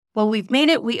Well, we've made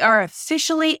it. We are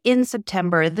officially in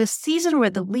September, the season where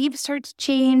the leaves start to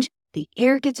change, the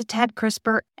air gets a tad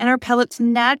crisper, and our palates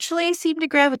naturally seem to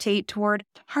gravitate toward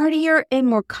heartier and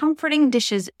more comforting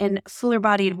dishes and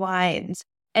fuller-bodied wines.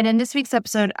 And in this week's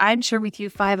episode, I'm sharing with you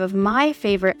 5 of my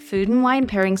favorite food and wine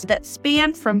pairings that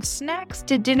span from snacks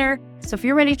to dinner. So if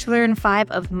you're ready to learn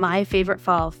 5 of my favorite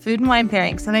fall food and wine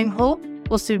pairings, and I hope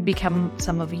will soon become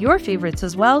some of your favorites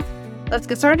as well, let's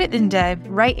get started and dive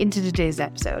right into today's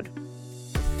episode.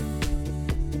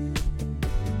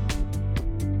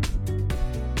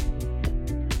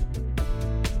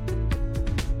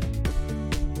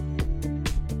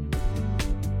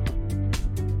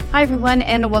 Hi everyone,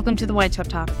 and welcome to the Wine Shop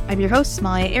Talk. I'm your host,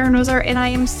 Smalia Aronozar, and I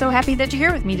am so happy that you're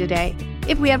here with me today.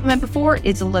 If we haven't met before,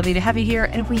 it's lovely to have you here,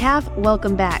 and if we have,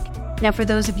 welcome back. Now, for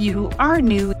those of you who are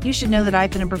new, you should know that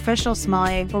I've been a professional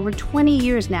sommelier for over 20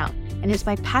 years now, and it's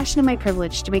my passion and my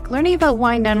privilege to make learning about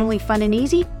wine not only fun and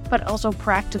easy, but also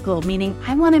practical, meaning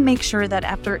I want to make sure that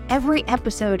after every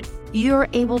episode, you're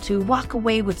able to walk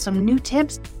away with some new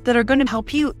tips that are going to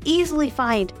help you easily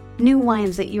find new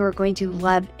wines that you are going to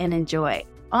love and enjoy.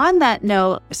 On that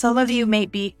note, some of you may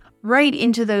be right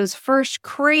into those first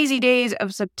crazy days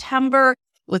of September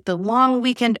with the long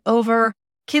weekend over.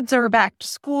 Kids are back to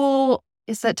school.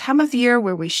 It's that time of the year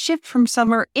where we shift from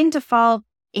summer into fall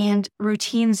and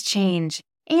routines change.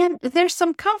 And there's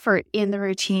some comfort in the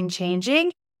routine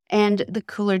changing and the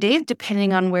cooler days,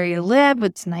 depending on where you live.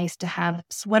 It's nice to have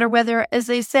sweater weather, as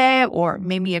they say, or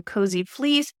maybe a cozy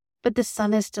fleece. But the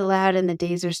sun is still out and the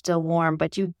days are still warm,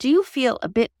 but you do feel a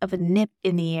bit of a nip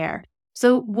in the air.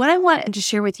 So what I wanted to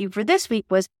share with you for this week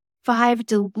was 5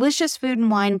 delicious food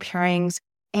and wine pairings,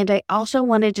 and I also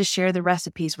wanted to share the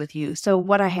recipes with you. So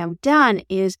what I have done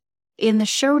is in the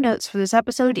show notes for this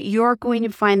episode, you're going to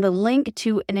find the link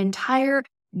to an entire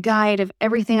guide of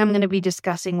everything I'm going to be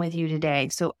discussing with you today.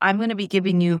 So I'm going to be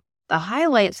giving you the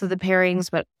highlights of the pairings,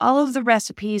 but all of the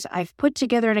recipes I've put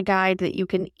together in a guide that you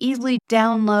can easily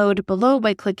download below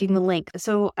by clicking the link.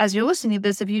 So as you're listening to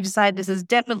this, if you decide this is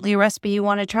definitely a recipe you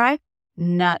want to try,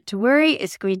 not to worry.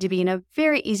 It's going to be in a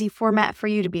very easy format for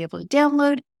you to be able to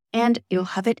download, and you'll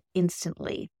have it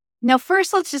instantly. Now,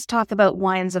 first, let's just talk about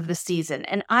wines of the season.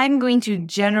 And I'm going to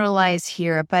generalize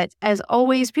here, but as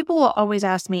always, people will always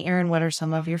ask me, Erin, what are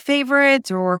some of your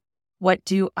favorites? Or what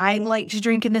do I like to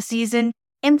drink in the season?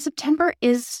 And September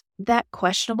is that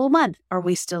questionable month. Are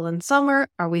we still in summer?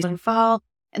 Are we in fall?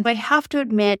 And I have to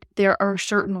admit, there are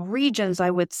certain regions,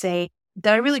 I would say,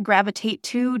 that I really gravitate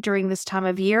to during this time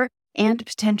of year, and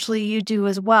potentially you do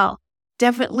as well.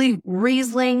 Definitely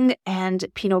Riesling and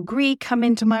Pinot Gris come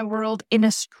into my world in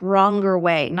a stronger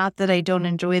way. Not that I don't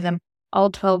enjoy them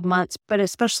all 12 months, but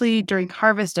especially during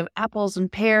harvest of apples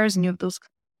and pears, and you have those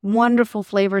wonderful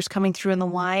flavors coming through in the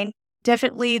wine.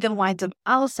 Definitely the wines of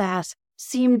Alsace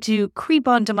seem to creep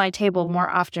onto my table more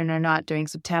often or not during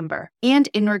September. And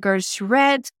in regards to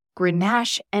reds,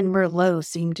 Grenache and Merlot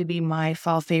seem to be my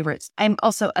fall favorites. I'm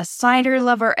also a cider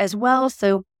lover as well,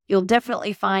 so you'll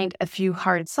definitely find a few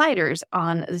hard ciders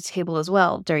on the table as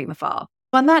well during the fall.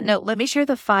 On that note, let me share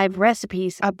the 5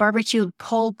 recipes: a barbecued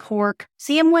pulled pork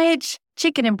sandwich,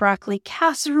 chicken and broccoli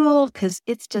casserole, because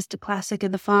it's just a classic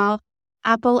in the fall,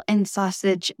 apple and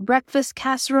sausage breakfast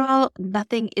casserole.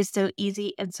 Nothing is so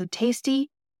easy and so tasty.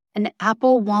 An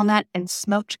apple, walnut, and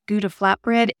smoked Gouda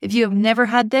flatbread. If you have never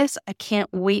had this, I can't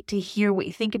wait to hear what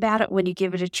you think about it when you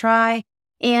give it a try.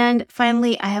 And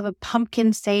finally, I have a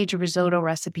pumpkin sage risotto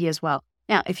recipe as well.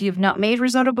 Now, if you've not made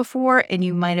risotto before and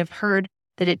you might have heard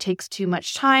that it takes too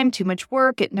much time, too much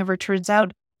work, it never turns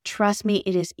out, trust me,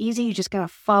 it is easy. You just got to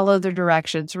follow the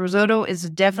directions. Risotto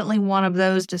is definitely one of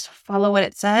those. Just follow what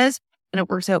it says, and it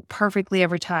works out perfectly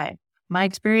every time. My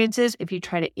experience is if you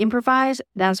try to improvise,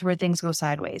 that's where things go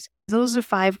sideways. Those are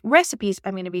 5 recipes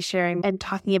I'm going to be sharing and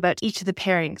talking about each of the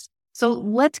pairings. So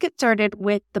let's get started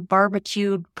with the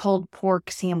barbecued pulled pork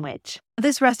sandwich.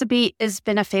 This recipe has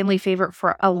been a family favorite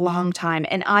for a long time,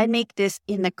 and I make this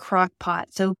in the crock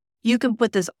pot. So you can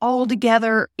put this all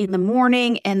together in the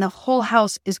morning and the whole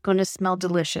house is going to smell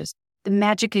delicious. The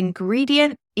magic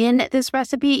ingredient in this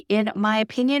recipe, in my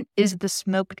opinion, is the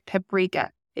smoked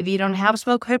paprika. If you don't have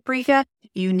smoked paprika,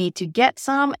 you need to get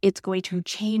some. It's going to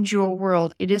change your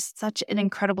world. It is such an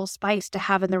incredible spice to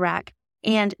have in the rack.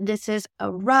 And this is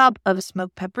a rub of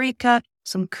smoked paprika,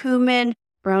 some cumin,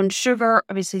 brown sugar,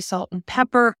 obviously salt and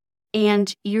pepper.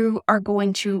 And you are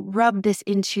going to rub this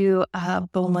into a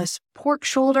boneless pork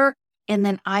shoulder. And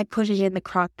then I put it in the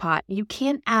crock pot. You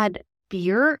can add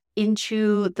beer as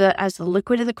the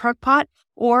liquid in the crock pot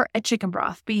or a chicken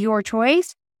broth, be your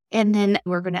choice. And then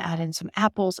we're going to add in some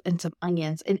apples and some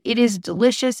onions. And it is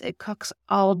delicious. It cooks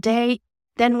all day.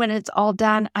 Then when it's all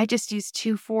done, I just use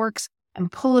 2 forks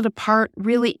and pull it apart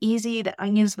really easy. The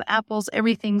onions, the apples,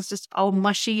 everything's just all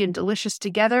mushy and delicious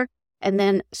together. And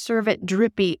then serve it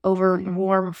drippy over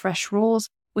warm, fresh rolls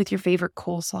with your favorite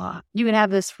coleslaw. You can have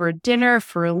this for dinner,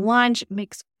 for lunch. It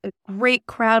makes a great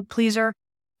crowd pleaser.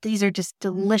 These are just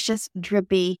delicious,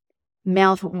 drippy,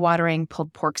 mouth-watering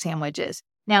pulled pork sandwiches.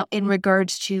 Now, in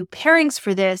regards to pairings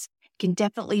for this, you can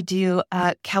definitely do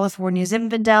California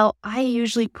Zinfandel. I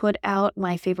usually put out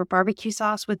my favorite barbecue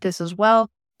sauce with this as well,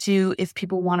 if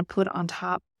people want to put on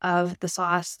top of the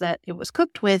sauce that it was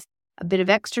cooked with a bit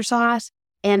of extra sauce.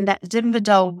 And that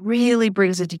Zinfandel really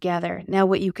brings it together. Now,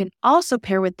 what you can also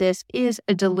pair with this is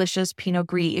a delicious Pinot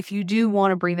Gris. If you do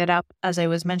want to bring that up, as I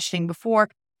was mentioning before,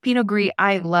 Pinot Gris,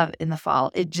 I love in the fall.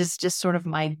 It just sort of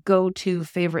my go-to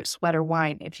favorite sweater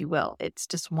wine, if you will. It's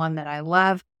just one that I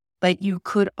love. But you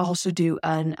could also do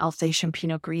an Alsatian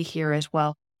Pinot Gris here as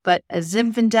well. But a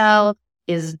Zinfandel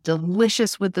is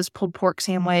delicious with this pulled pork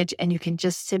sandwich, and you can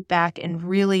just sit back and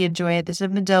really enjoy it. The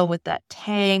Zinfandel with that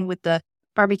tang, with the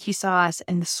barbecue sauce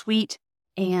and the sweet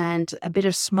and a bit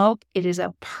of smoke, it is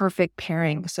a perfect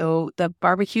pairing. So the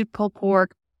barbecued pulled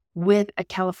pork with a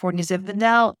California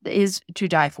Zinfandel is to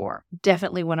die for.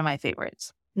 Definitely one of my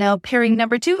favorites. Now, pairing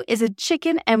number 2 is a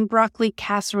chicken and broccoli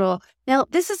casserole. Now,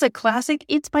 this is a classic.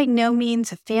 It's by no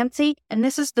means fancy, and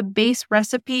this is the base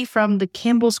recipe from the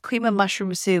Campbell's Cream of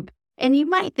Mushroom Soup. And you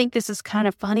might think this is kind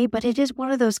of funny, but it is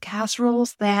one of those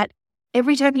casseroles that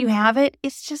every time you have it,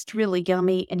 it's just really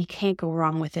yummy and you can't go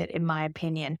wrong with it, in my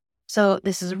opinion. So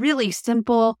this is really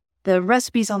simple. The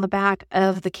recipe's on the back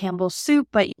of the Campbell's soup,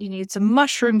 but you need some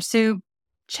mushroom soup,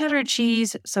 cheddar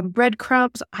cheese, some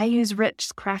breadcrumbs. I use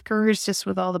Ritz crackers just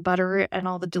with all the butter and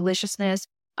all the deliciousness.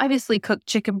 Obviously cooked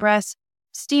chicken breasts,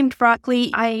 steamed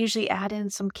broccoli. I usually add in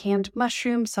some canned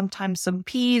mushrooms, sometimes some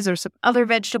peas or some other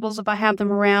vegetables if I have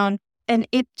them around. And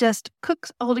it just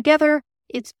cooks all together.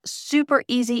 It's super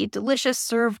easy, delicious,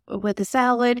 served with a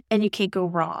salad, and you can't go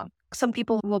wrong. Some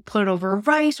people will put it over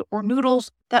rice or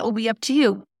noodles. That will be up to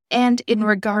you. And in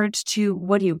regards to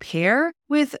what do you pair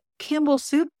with Campbell's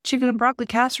soup, chicken and broccoli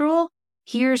casserole,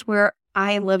 here's where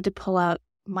I love to pull out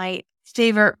my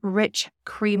favorite rich,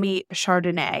 creamy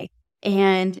Chardonnay.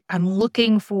 And I'm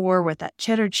looking for with that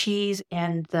cheddar cheese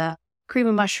and the cream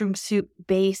of mushroom soup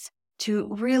base to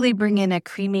really bring in a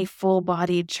creamy,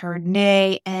 full-bodied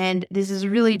Chardonnay. And this is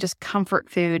really just comfort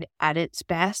food at its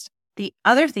best. The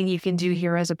other thing you can do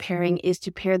here as a pairing is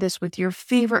to pair this with your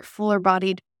favorite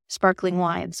fuller-bodied sparkling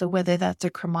wine. So whether that's a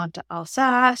Cremant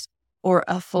d'Alsace or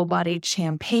a full-bodied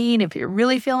champagne, if you're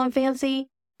really feeling fancy,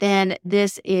 then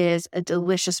this is a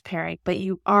delicious pairing. But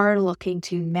you are looking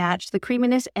to match the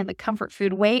creaminess and the comfort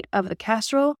food weight of the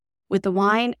casserole with the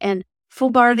wine, and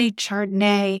full-bodied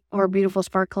Chardonnay or beautiful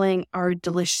sparkling are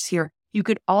delicious here. You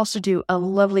could also do a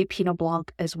lovely Pinot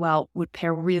Blanc as well, would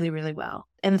pair really, really well.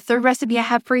 And the third recipe I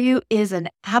have for you is an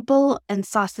apple and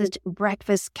sausage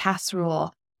breakfast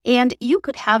casserole. And you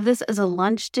could have this as a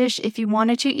lunch dish if you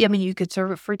wanted to. I mean, you could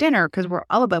serve it for dinner because we're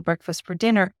all about breakfast for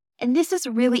dinner. And this is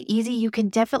really easy. You can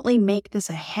definitely make this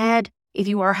ahead if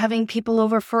you are having people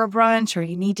over for a brunch, or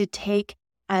you need to take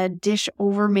a dish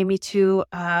over maybe to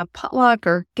a potluck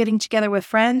or getting together with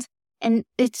friends. And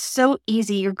it's so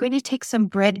easy. You're going to take some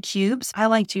bread cubes. I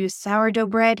like to use sourdough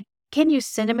bread. Can use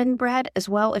cinnamon bread as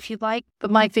well if you'd like,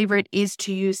 but my favorite is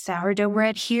to use sourdough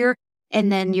bread here.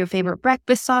 And then your favorite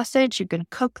breakfast sausage, you can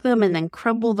cook them and then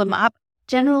crumble them up.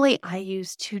 Generally, I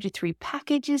use 2 to 3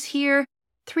 packages here.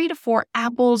 3 to 4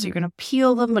 apples, you're going to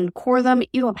peel them and core them.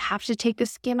 You don't have to take the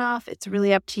skin off. It's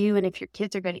really up to you. And if your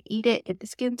kids are going to eat it, if the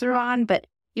skins are on, but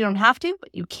you don't have to,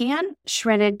 but you can.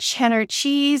 Shredded cheddar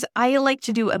cheese. I like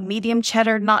to do a medium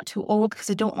cheddar, not too old because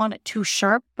I don't want it too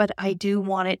sharp, but I do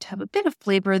want it to have a bit of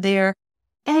flavor there.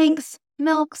 Eggs,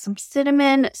 milk, some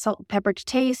cinnamon, salt and pepper to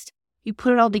taste. You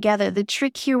put it all together. The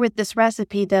trick here with this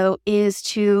recipe, though, is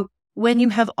to, when you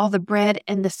have all the bread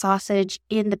and the sausage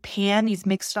in the pan, you've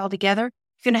mixed it all together,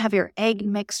 you're going to have your egg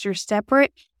mixture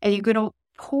separate, and you're going to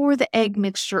pour the egg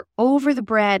mixture over the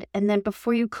bread. And then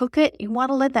before you cook it, you want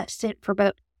to let that sit for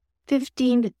about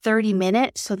 15 to 30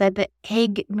 minutes so that the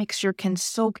egg mixture can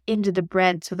soak into the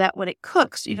bread so that when it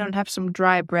cooks, you don't have some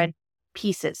dry bread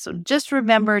pieces. So just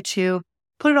remember to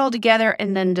put it all together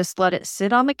and then just let it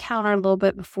sit on the counter a little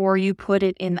bit before you put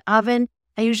it in the oven.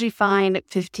 I usually find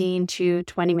 15 to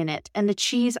 20 minutes. And the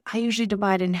cheese, I usually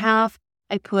divide in half.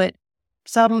 I put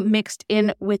some mixed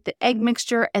in with the egg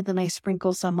mixture, and then I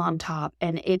sprinkle some on top,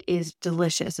 and it is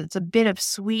delicious. It's a bit of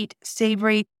sweet,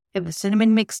 savory, and the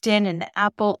cinnamon mixed in, and the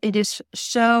apple. It is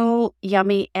so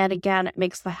yummy, and again, it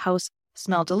makes the house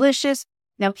smell delicious.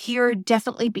 Now here,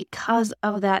 definitely because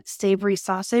of that savory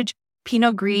sausage,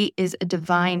 Pinot Gris is a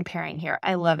divine pairing here.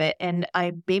 I love it. And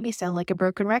I maybe sound like a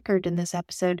broken record in this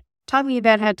episode talking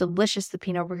about how delicious the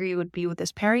Pinot Gris would be with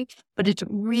this pairing, but it's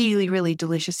really, really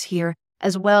delicious here,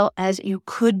 as well as you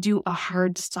could do a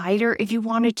hard cider if you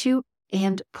wanted to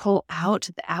and pull out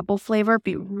the apple flavor,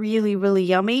 be really, really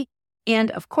yummy.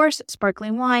 And of course,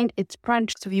 sparkling wine, it's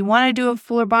brunch. So if you want to do a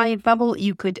fuller body bubble,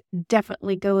 you could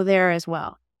definitely go there as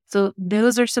well. So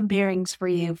those are some pairings for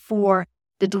you for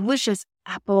the delicious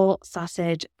apple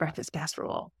sausage breakfast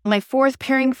casserole. My fourth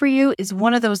pairing for you is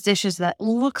one of those dishes that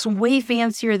looks way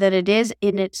fancier than it is,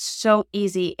 and it's so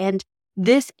easy. And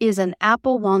this is an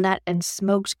apple, walnut, and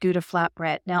smoked Gouda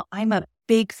flatbread. Now, I'm a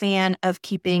big fan of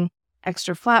keeping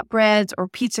extra flatbreads or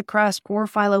pizza crust or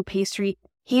phyllo pastry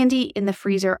handy in the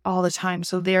freezer all the time.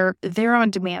 So they're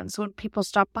on demand. So when people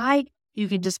stop by, you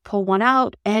can just pull one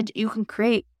out and you can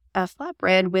create a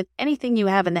flatbread with anything you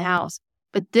have in the house.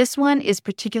 But this one is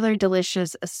particularly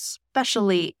delicious,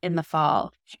 especially in the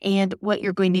fall. And what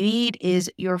you're going to need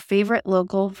is your favorite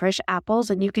local fresh apples.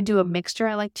 And you can do a mixture.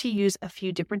 I like to use a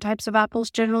few different types of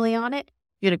apples generally on it.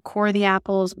 You're going to core the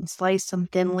apples and slice them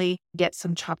thinly, get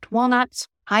some chopped walnuts.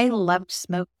 I loved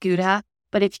smoked Gouda,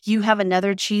 but if you have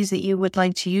another cheese that you would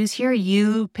like to use here,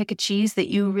 you pick a cheese that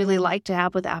you really like to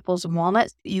have with apples and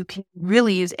walnuts. You can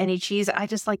really use any cheese. I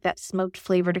just like that smoked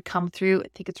flavor to come through. I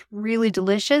think it's really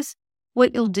delicious.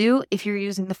 What you'll do if you're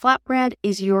using the flatbread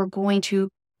is you're going to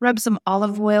rub some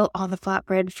olive oil on the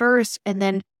flatbread first and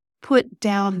then put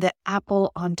down the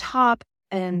apple on top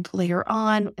and layer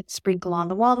on and sprinkle on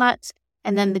the walnuts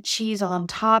and then the cheese on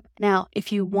top. Now,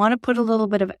 if you want to put a little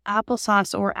bit of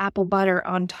applesauce or apple butter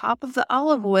on top of the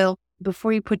olive oil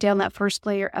before you put down that first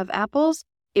layer of apples,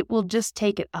 it will just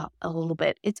take it up a little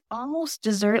bit. It's almost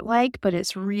dessert-like, but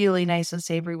it's really nice and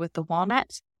savory with the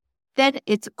walnuts. Then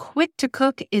it's quick to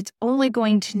cook. It's only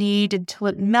going to need until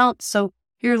it melts. So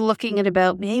you're looking at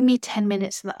about maybe 10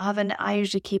 minutes in the oven. I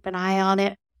usually keep an eye on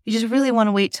it. You just really want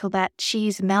to wait till that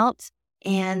cheese melts.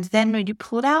 And then when you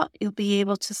pull it out, you'll be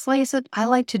able to slice it. I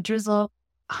like to drizzle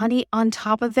honey on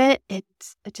top of it.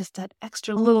 It's just that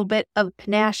extra little bit of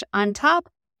panache on top.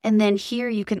 And then here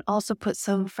you can also put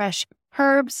some fresh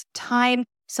herbs, thyme,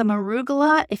 some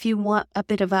arugula if you want a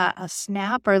bit of a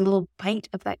snap or a little bite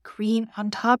of that green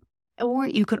on top. Or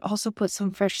you could also put some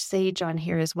fresh sage on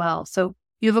here as well. So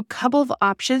you have a couple of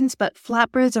options, but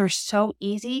flatbreads are so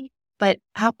easy. But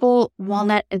apple,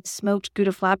 walnut, and smoked Gouda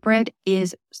flatbread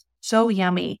is so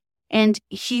yummy. And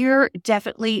here,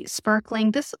 definitely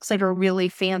sparkling. This looks like a really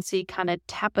fancy kind of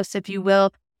tapas, if you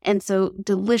will. And so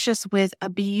delicious with a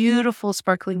beautiful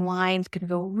sparkling wine. It's going to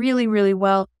go really, really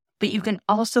well. But you can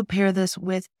also pair this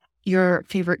with your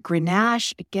favorite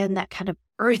Grenache. Again, that kind of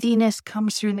earthiness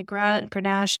comes through in the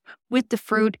Grenache with the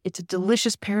fruit. It's a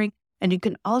delicious pairing. And you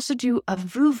can also do a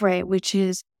Vouvray, which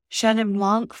is Chenin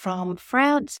Blanc from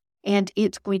France. And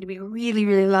it's going to be really,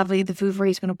 really lovely. The Vouvray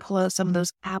is going to pull out some of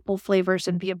those apple flavors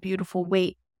and be a beautiful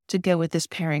way to go with this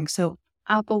pairing. So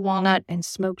apple, walnut, and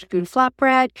smoked Gouda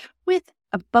flatbread with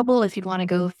a bubble if you want to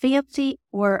go fancy,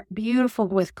 or beautiful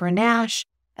with Grenache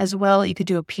as well. You could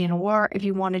do a Pinot Noir if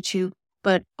you wanted to,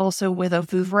 but also with a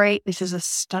Vouvray. This is a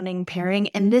stunning pairing.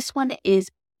 And this one is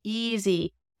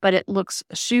easy, but it looks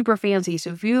super fancy. So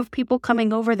if you have people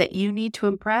coming over that you need to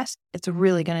impress, it's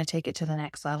really going to take it to the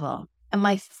next level. And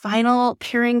my final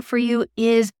pairing for you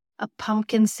is a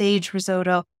pumpkin sage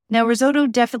risotto. Now, risotto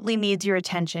definitely needs your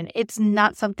attention. It's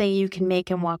not something you can make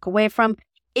and walk away from.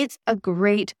 It's a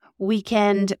great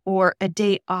weekend or a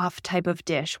day off type of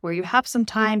dish where you have some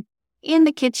time in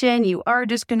the kitchen. You are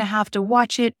just going to have to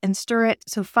watch it and stir it.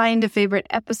 So find a favorite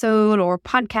episode or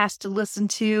podcast to listen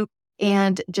to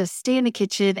and just stay in the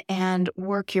kitchen and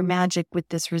work your magic with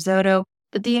this risotto.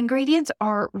 But the ingredients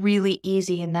are really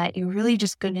easy in that you're really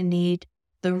just going to need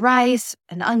the rice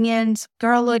and onions,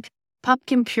 garlic,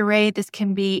 pumpkin puree. This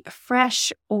can be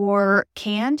fresh or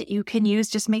canned. You can use,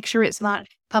 just make sure it's not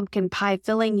pumpkin pie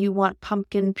filling. You want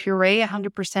pumpkin puree,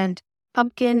 100%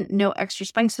 pumpkin, no extra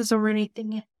spices or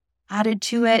anything added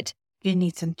to it. You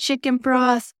need some chicken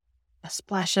broth, a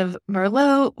splash of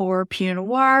Merlot or Pinot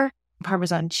Noir,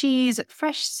 Parmesan cheese,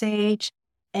 fresh sage,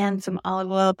 and some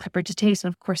olive oil, pepper to taste,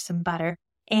 and of course some butter.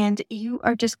 And you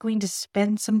are just going to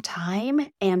spend some time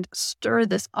and stir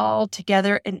this all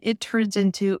together, and it turns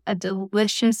into a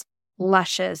delicious,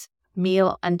 luscious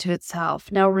meal unto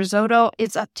itself. Now, risotto,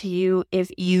 it's up to you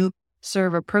if you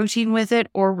serve a protein with it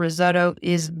or risotto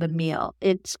is the meal.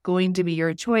 It's going to be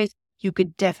your choice. You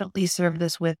could definitely serve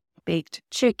this with baked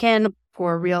chicken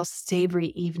for a real savory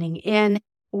evening in,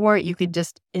 or you could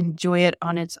just enjoy it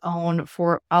on its own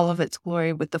for all of its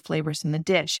glory with the flavors in the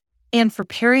dish. And for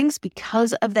pairings,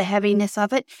 because of the heaviness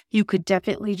of it, you could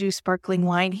definitely do sparkling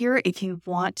wine here if you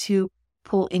want to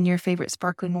pull in your favorite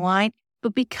sparkling wine.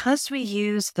 But because we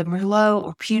use the Merlot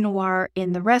or Pinot Noir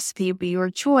in the recipe, be your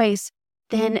choice,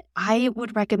 then I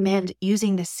would recommend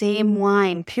using the same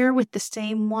wine, pair with the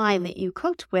same wine that you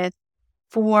cooked with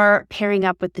for pairing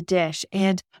up with the dish.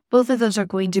 And both of those are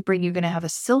going to bring, you're going to have a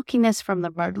silkiness from the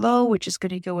Merlot, which is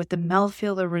going to go with the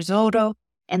mouthfeel, the risotto,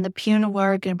 and the Pinot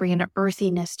Noir are going to bring an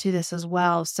earthiness to this as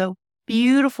well. So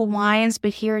beautiful wines,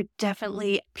 but here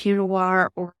definitely Pinot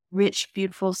Noir or rich,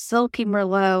 beautiful, silky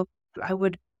Merlot. I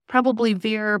would probably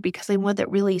veer, because I want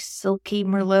that really silky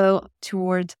Merlot,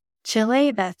 towards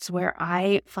Chile. That's where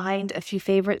I find a few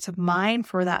favorites of mine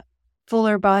for that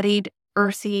fuller bodied,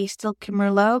 earthy, silky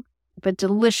Merlot, but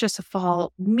delicious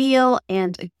fall meal.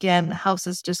 And again, the house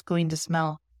is just going to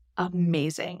smell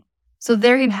amazing. So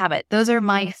there you have it. Those are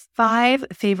my 5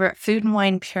 favorite food and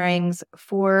wine pairings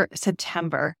for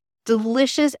September.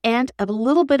 Delicious and a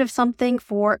little bit of something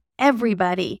for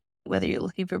everybody. Whether you're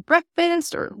looking for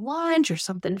breakfast or lunch or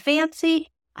something fancy,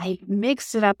 I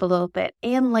mixed it up a little bit.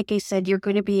 And like I said, you're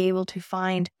going to be able to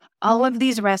find all of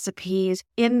these recipes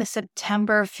in the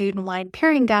September food and wine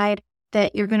pairing guide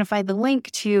that you're going to find the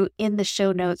link to in the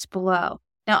show notes below.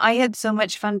 Now, I had so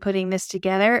much fun putting this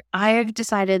together. I have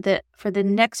decided that for the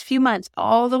next few months,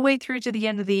 all the way through to the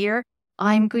end of the year,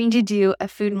 I'm going to do a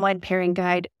food and wine pairing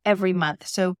guide every month.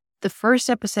 So the first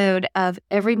episode of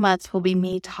every month will be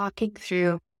me talking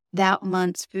through that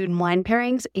month's food and wine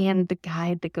pairings and the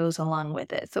guide that goes along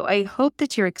with it. So I hope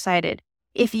that you're excited.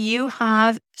 If you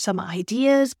have some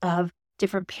ideas of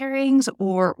different pairings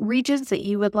or regions that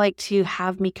you would like to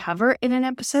have me cover in an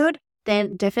episode,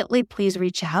 then definitely please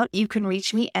reach out. You can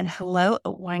reach me at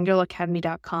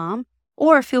hello@winegirlacademy.com,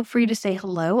 or feel free to say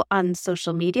hello on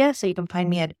social media. So you can find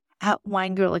me at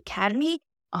 @winegirlacademy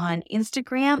on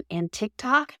Instagram and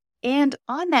TikTok. And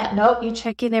on that note, you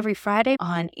check in every Friday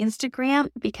on Instagram,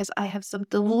 because I have some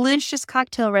delicious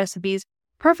cocktail recipes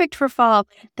perfect for fall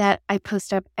that I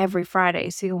post up every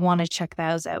Friday. So you'll want to check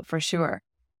those out for sure.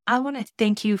 I want to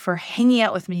thank you for hanging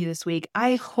out with me this week.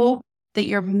 I hope that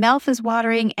your mouth is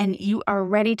watering and you are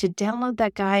ready to download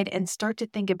that guide and start to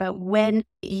think about when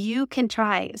you can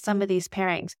try some of these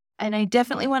pairings. And I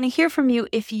definitely want to hear from you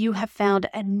if you have found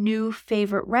a new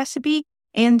favorite recipe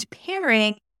and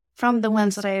pairing from the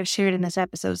ones that I have shared in this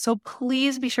episode. So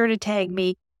please be sure to tag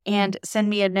me and send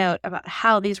me a note about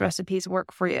how these recipes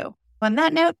work for you. On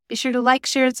that note, be sure to like,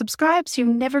 share, and subscribe so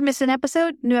you never miss an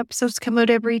episode. New episodes come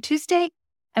out every Tuesday.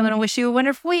 I want to wish you a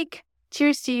wonderful week.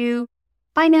 Cheers to you.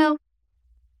 Bye now.